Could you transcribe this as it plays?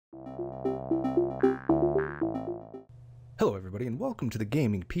Hello everybody and welcome to the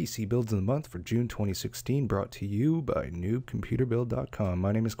Gaming PC Builds of the Month for June 2016, brought to you by noobcomputerbuild.com.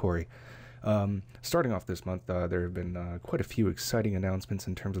 My name is Corey. Starting off this month, there have been quite a few exciting announcements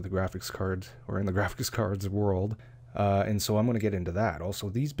in terms of the graphics cards, or in the graphics cards world, and so I'm going to get into that. Also,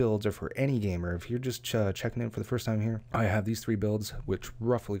 these builds are for any gamer. If you're just checking in for the first time here, I have these three builds which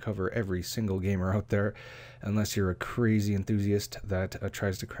roughly cover every single gamer out there, unless you're a crazy enthusiast that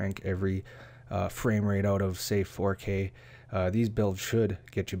tries to crank every frame rate out of, say, 4K. These builds should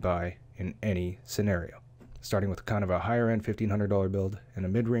get you by in any scenario, starting with kind of a higher end $1,500 build and a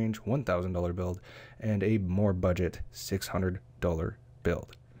mid-range $1,000 build and a more budget $600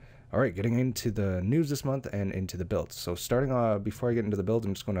 build. Alright, getting into the news this month and into the builds. So starting before I get into the builds,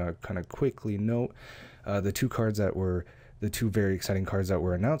 I'm just going to kind of quickly note the two very exciting cards that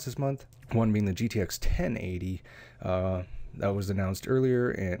were announced this month. One being the GTX 1080, that was announced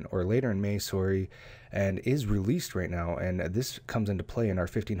earlier or later in May, and is released right now, and this comes into play in our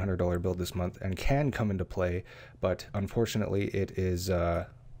 $1,500 build this month and can come into play, but unfortunately it is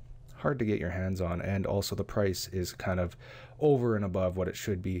hard to get your hands on, and also the price is kind of over and above what it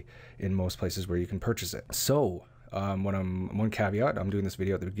should be in most places where you can purchase it. So one caveat, I'm doing this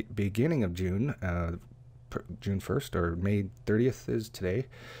video at the beginning of June, June 1st, or May 30th is today.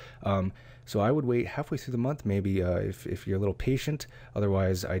 So I would wait halfway through the month, maybe if you're a little patient.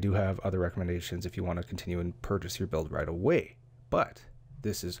 Otherwise, I do have other recommendations if you want to continue and purchase your build right away. But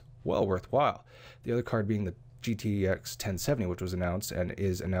this is well worthwhile. The other card being the GTX 1070, which was announced and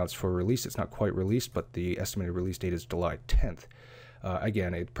is announced for release. It's not quite released, but the estimated release date is July 10th.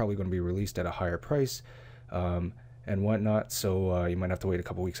 Again, it's probably going to be released at a higher price and whatnot, so you might have to wait a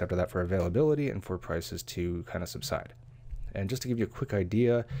couple weeks after that for availability and for prices to kind of subside. And just to give you a quick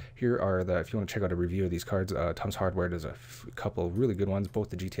idea, here are if you want to check out a review of these cards, Tom's Hardware does a couple of really good ones.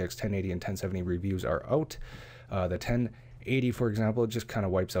 Both the GTX 1080 and 1070 reviews are out. The 1080, for example, just kind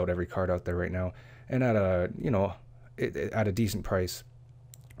of wipes out every card out there right now, and at a decent price.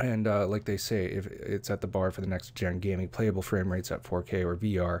 And like they say, if it's at the bar for the next gen gaming, playable frame rates at 4K or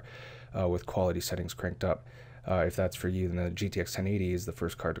VR with quality settings cranked up. If that's for you, then the GTX 1080 is the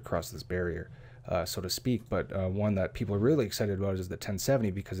first card to cross this barrier, so to speak. But one that people are really excited about is the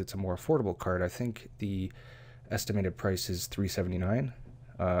 1070 because it's a more affordable card. I think the estimated price is $379,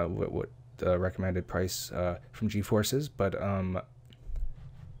 what the recommended price from GeForce is. But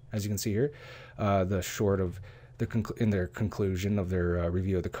as you can see here, in their conclusion of their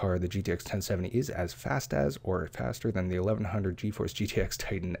review of the card, the GTX 1070 is as fast as or faster than the 1100 GeForce GTX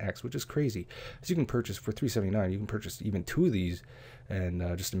Titan X, which is crazy. As you can purchase for $379, you can purchase even two of these, and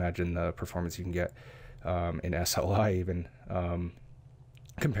just imagine the performance you can get in SLI even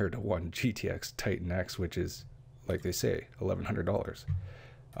compared to one GTX Titan X, which is, like they say, $1,100.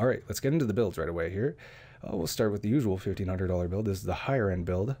 All right, let's get into the builds right away here. We'll start with the usual $1,500 build. This is the higher end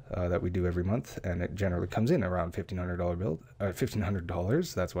build that we do every month, and it generally comes in around $1,500 build.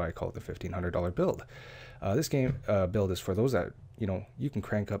 $1,500. That's why I call it the $1,500 build. This game build is for those that you can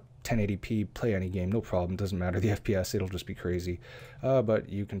crank up 1080p, play any game, no problem. Doesn't matter the FPS, it'll just be crazy. But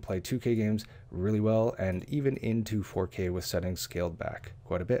you can play 2K games really well, and even into 4K with settings scaled back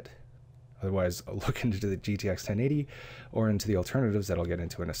quite a bit. Otherwise, look into the GTX 1080 or into the alternatives that I'll get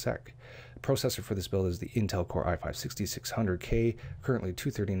into in a sec. The processor for this build is the Intel Core i5-6600K, currently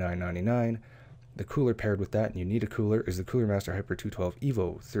 $239.99. The cooler paired with that, and you need a cooler, is the Cooler Master Hyper 212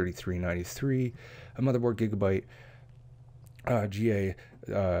 Evo 3393, a motherboard Gigabyte GA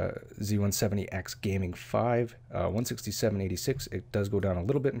Z170X Gaming 5, 167.86. It does go down a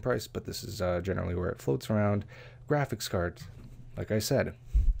little bit in price, but this is generally where it floats around. Graphics cards, like I said,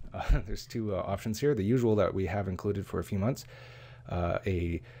 there's two options here. The usual that we have included for a few months,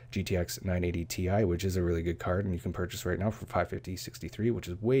 a GTX 980 Ti, which is a really good card, and you can purchase right now for $550.63, which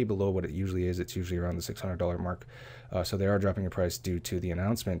is way below what it usually is. It's usually around the $600 mark. So they are dropping a price due to the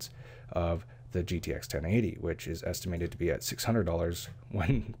announcements of the GTX 1080, which is estimated to be at $600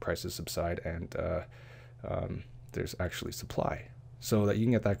 when prices subside and there's actually supply. So that you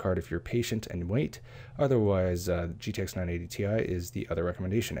can get that card if you're patient and wait. Otherwise, GTX 980 Ti is the other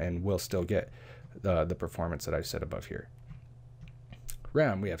recommendation and will still get the performance that I've said above here.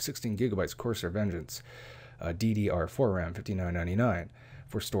 RAM, we have 16 gigabytes Corsair Vengeance, DDR4 RAM, $59.99.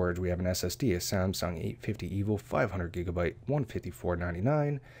 For storage, we have an SSD, a Samsung 850 EVO 500 gigabyte,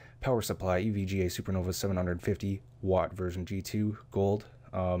 $154.99. Power supply, EVGA Supernova 750 watt version G2 Gold,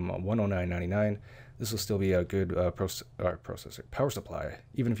 $109.99. This will still be a good power supply,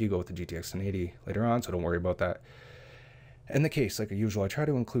 even if you go with the GTX 1080 later on, so don't worry about that. And the case, like usual, I try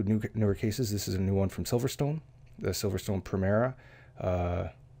to include newer cases. This is a new one from Silverstone, the Silverstone Primera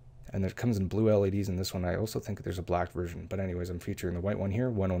And it comes in blue LEDs in this one. I also think there's a black version. But anyways, I'm featuring the white one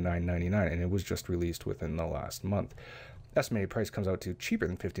here, $109.99, and it was just released within the last month. Estimated price comes out to cheaper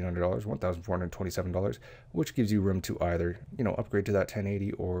than $1,500, $1,427, which gives you room to either, upgrade to that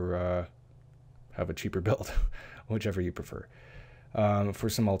 1080 or have a cheaper build, whichever you prefer. For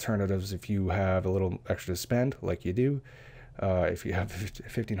some alternatives, if you have a little extra to spend, like you do, if you have a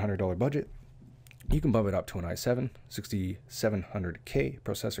 $1,500 budget, you can bump it up to an i7 6700K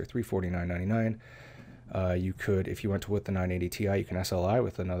processor, $349.99. You could, if you went with the 980 Ti, you can SLI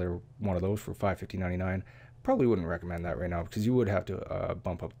with another one of those for $550.99. Probably wouldn't recommend that right now because you would have to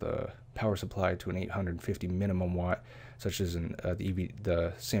bump up the power supply to an 850 minimum watt, such as in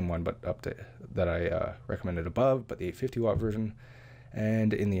the same one, but up to that I recommended above, but the 850 watt version.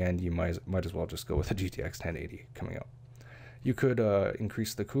 And in the end, you might as well just go with the GTX 1080 coming out. You could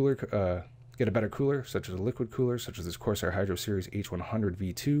increase the cooler, get a better cooler, such as a liquid cooler, such as this Corsair Hydro Series H100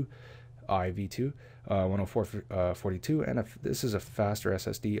 V2, IV2, 10442, and if this is a faster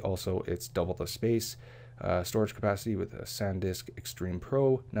SSD. Also, it's double the space. Storage capacity with a SanDisk Extreme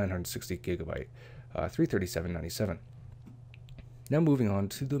Pro, 960 gigabyte, $337.97. Now moving on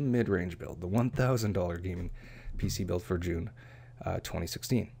to the mid-range build, the $1,000 gaming PC build for June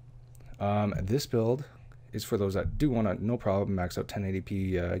 2016. This build is for those that do want to, no problem, max out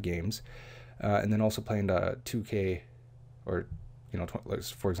 1080p games, and then also playing 2K or,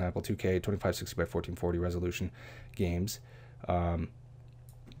 for example, 2K 2560 by 1440 resolution games.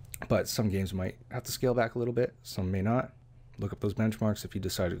 But some games might have to scale back a little bit, some may not. Look up those benchmarks if you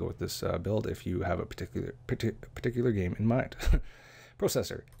decide to go with this build, if you have a particular game in mind.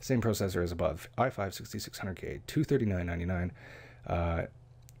 Processor, same processor as above, i5 6600K, $239.99.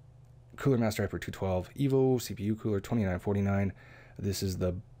 Cooler Master Hyper 212, Evo CPU cooler, $29.49. This is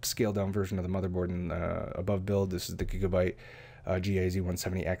the scaled down version of the motherboard in the above build. This is the Gigabyte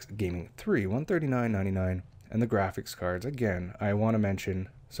GAZ170X Gaming 3, $139.99. And the graphics cards, again, I want to mention,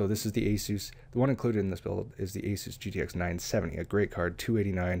 so this is the Asus, the one included in this build is the Asus GTX 970, a great card,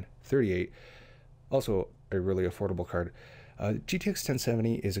 $289.38, also a really affordable card. GTX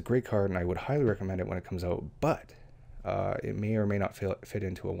 1070 is a great card, and I would highly recommend it when it comes out, but it may or may not fit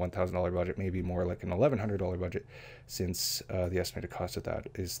into a $1,000 budget, maybe more like an $1,100 budget, since the estimated cost of that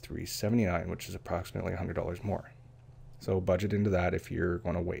is $379, which is approximately $100 more. So budget into that if you're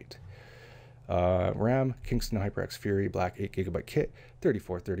going to wait. RAM, Kingston HyperX Fury Black 8GB kit,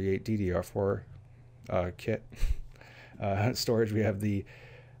 3438 DDR4 kit. Storage, we have the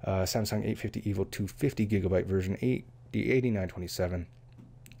Samsung 850 EVO 250GB version 8927.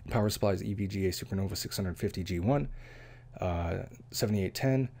 Power supply is EVGA Supernova 650 G1,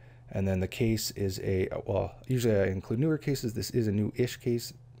 7810. And then the case is well, usually I include newer cases. This is a new-ish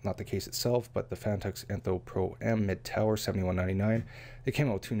case. Not the case itself, but the Phanteks Enthro Pro M Mid Tower, $71.99. They came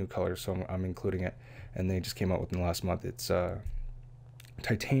out with 2 new colors, so I'm including it. And they just came out within the last month. It's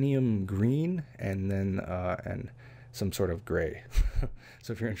titanium green and then and some sort of gray.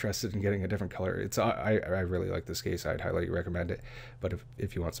 So if you're interested in getting a different color, it's I really like this case. I'd highly recommend it. But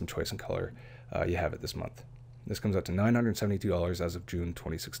if you want some choice in color, you have it this month. This comes out to $972 as of June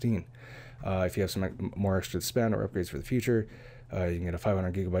 2016. If you have some more extra to spend or upgrades for the future, you can get a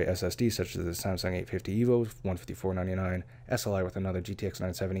 500GB SSD, such as the Samsung 850 EVO, $154.99, SLI with another GTX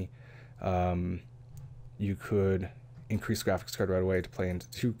 970. You could increase the graphics card right away to play into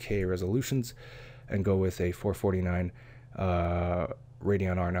 2K resolutions and go with a 449 Radeon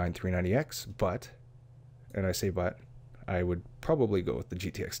R9 390X, but, and I say but, I would probably go with the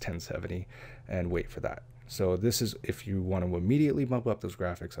GTX 1070 and wait for that. So this is if you want to immediately bump up those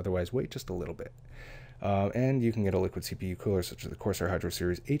graphics, otherwise wait just a little bit. And you can get a liquid CPU cooler such as the Corsair Hydro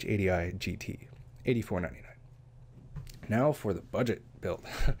Series H80i GT, $84.99. Now for the budget build.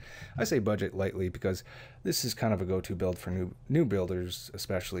 I say budget lightly because this is kind of a go-to build for new builders,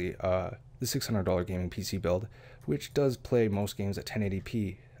 especially the $600 gaming PC build, which does play most games at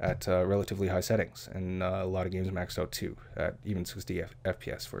 1080p at relatively high settings, and a lot of games maxed out too, at even 60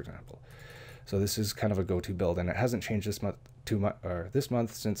 FPS, for example. So this is kind of a go-to build, and it hasn't changed this month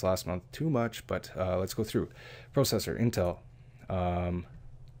since last month too much, but let's go through. Processor, Intel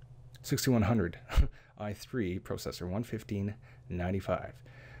 6100 i3 processor, $115.95,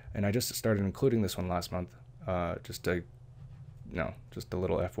 and I just started including this one last month, just a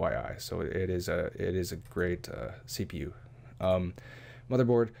little FYI. So it is a great CPU.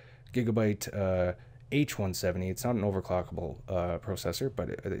 Motherboard, Gigabyte H170. It's not an overclockable processor, but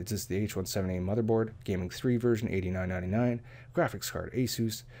it's just the H170 motherboard. Gaming 3 version, $89.99. Graphics card,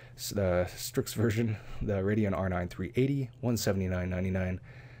 Asus. The Strix version, the Radeon R9 380, $179.99.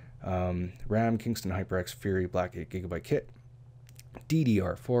 RAM, Kingston HyperX Fury Black 8GB kit,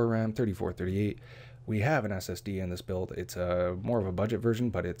 DDR4 RAM, 3438. We have an SSD in this build. It's more of a budget version,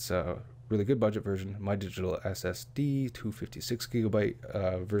 but it's a really good budget version. My digital SSD, 256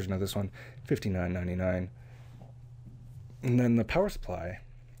 gigabyte version of this one, $59.99. And then the power supply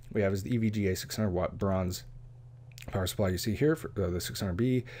we have is the EVGA 600 watt bronze power supply you see here for the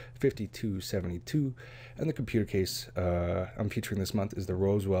 600B, 5272. And the computer case I'm featuring this month is the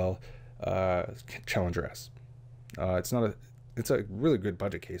Rosewell Challenger S. It's a really good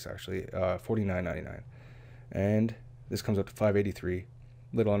budget case actually, $49.99. And this comes up to $583,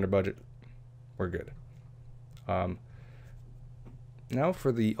 little under budget. We're good. Now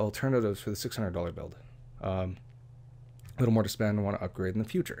for the alternatives for the $600 build. A little more to spend and want to upgrade in the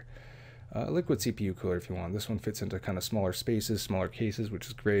future. Liquid CPU cooler if you want. This one fits into kind of smaller spaces, smaller cases, which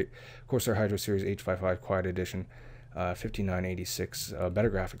is great. Corsair Hydro Series H55 Quiet Edition, 5986. Better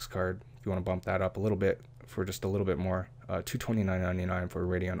graphics card if you want to bump that up a little bit for just a little bit more. $229.99 for a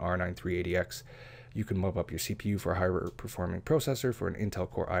Radeon R9 380X. You can bump up your CPU for a higher performing processor for an Intel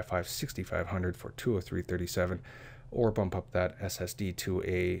Core i5 6500 for $203.37, or bump up that SSD to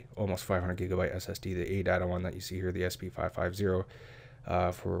a almost 500 gigabyte SSD, the ADATA one that you see here, the SP550,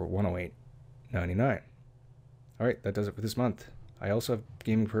 for $108.99. All right, that does it for this month. I also have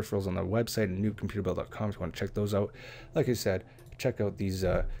gaming peripherals on the website at noobcomputerbuild.com if you want to check those out. Like I said, check out these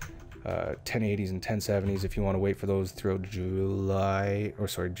 1080s and 1070s if you want to wait for those throughout June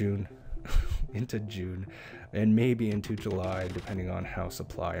into June, and maybe into July, depending on how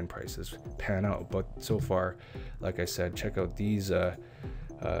supply and prices pan out. But so far, like I said, check out these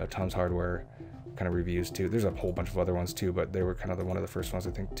Tom's Hardware kind of reviews too. There's a whole bunch of other ones too, but they were kind of one of the first ones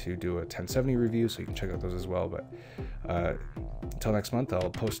I think to do a 1070 review, so you can check out those as well. But until next month, I'll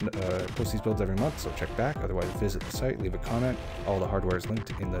post these builds every month, so check back. Otherwise, visit the site, leave a comment. All the hardware is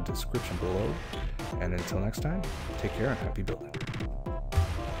linked in the description below. And until next time, take care and happy building.